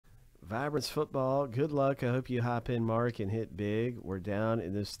Vibrance football. Good luck. I hope you hop in, Mark, and hit big. We're down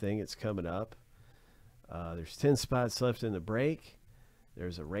in this thing. It's coming up. There's 10 spots left in the break.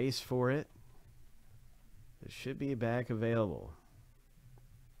 There's a race for it. It should be back available.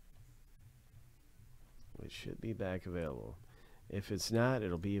 It should be back available. If it's not,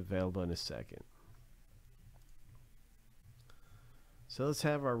 it'll be available in a second. So let's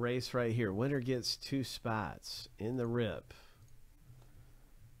have our race right here. Winner gets 2 spots in the rip.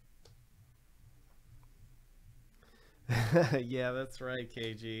 Yeah, that's right,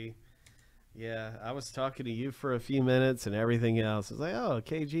 KG. Yeah, I was talking to you for a few minutes and everything else. I was like, oh,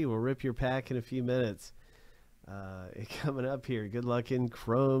 KG, we'll rip your pack in a few minutes. Coming up here, good luck in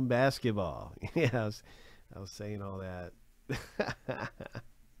Chrome basketball. Yeah, I was saying all that.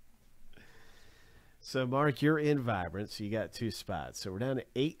 So, Mark, you're in Vibrance. You got 2 spots. So we're down to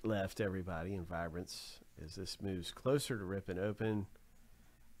 8 left, everybody, in Vibrance as this moves closer to ripping open.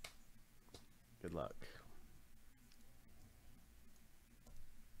 Good luck.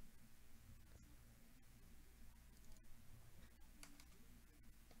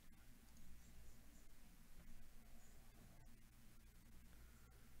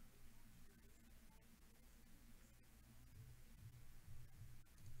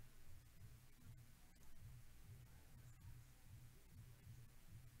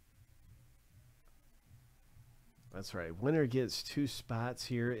 That's right. Winner gets 2 spots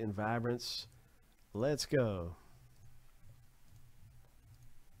here in Vibrance. Let's go.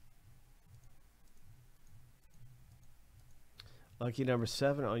 Lucky number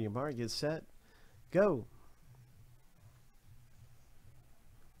 7 on your mark. Get set. Go.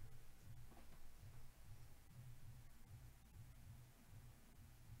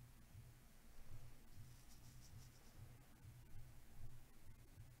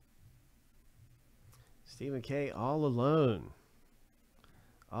 Stephen K. all alone.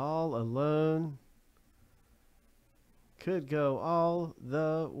 All alone. Could go all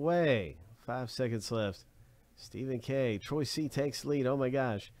the way. 5 seconds left. Stephen K. Troy C. takes lead. Oh my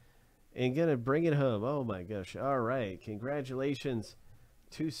gosh. And gonna bring it home. Oh my gosh. All right. Congratulations.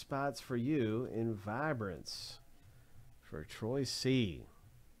 2 spots for you in Vibrance for Troy C.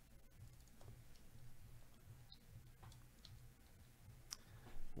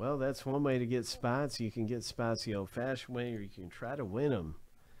 Well, that's one way to get spots. You can get spots the old-fashioned way, or you can try to win them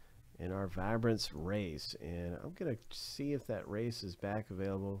in our Vibrance race. And I'm going to see if that race is back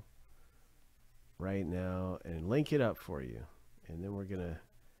available right now and link it up for you. And then we're going to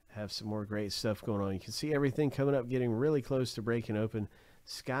have some more great stuff going on. You can see everything coming up, getting really close to breaking open.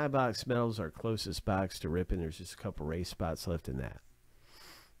 Skybox Metals, our closest box to ripping. There's just a couple race spots left in that.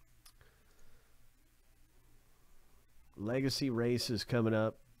 Legacy races coming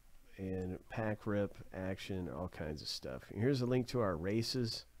up, and pack rip action, all kinds of stuff. And here's a link to our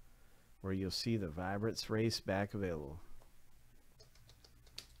races where you'll see the Vibrance race back available.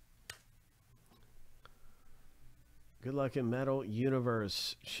 Good luck in Metal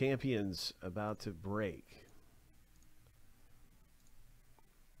Universe. Champions about to break.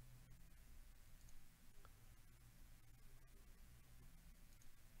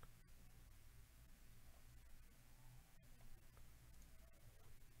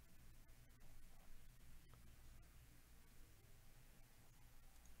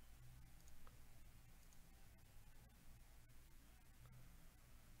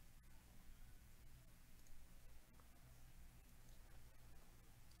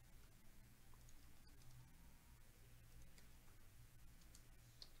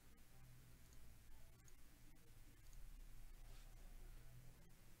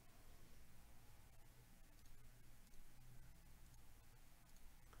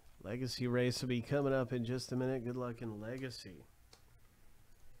 Legacy race will be coming up in just a minute. Good luck in Legacy.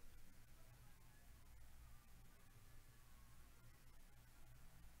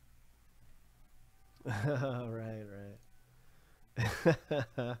 Right.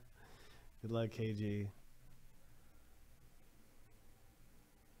 Good luck, KG.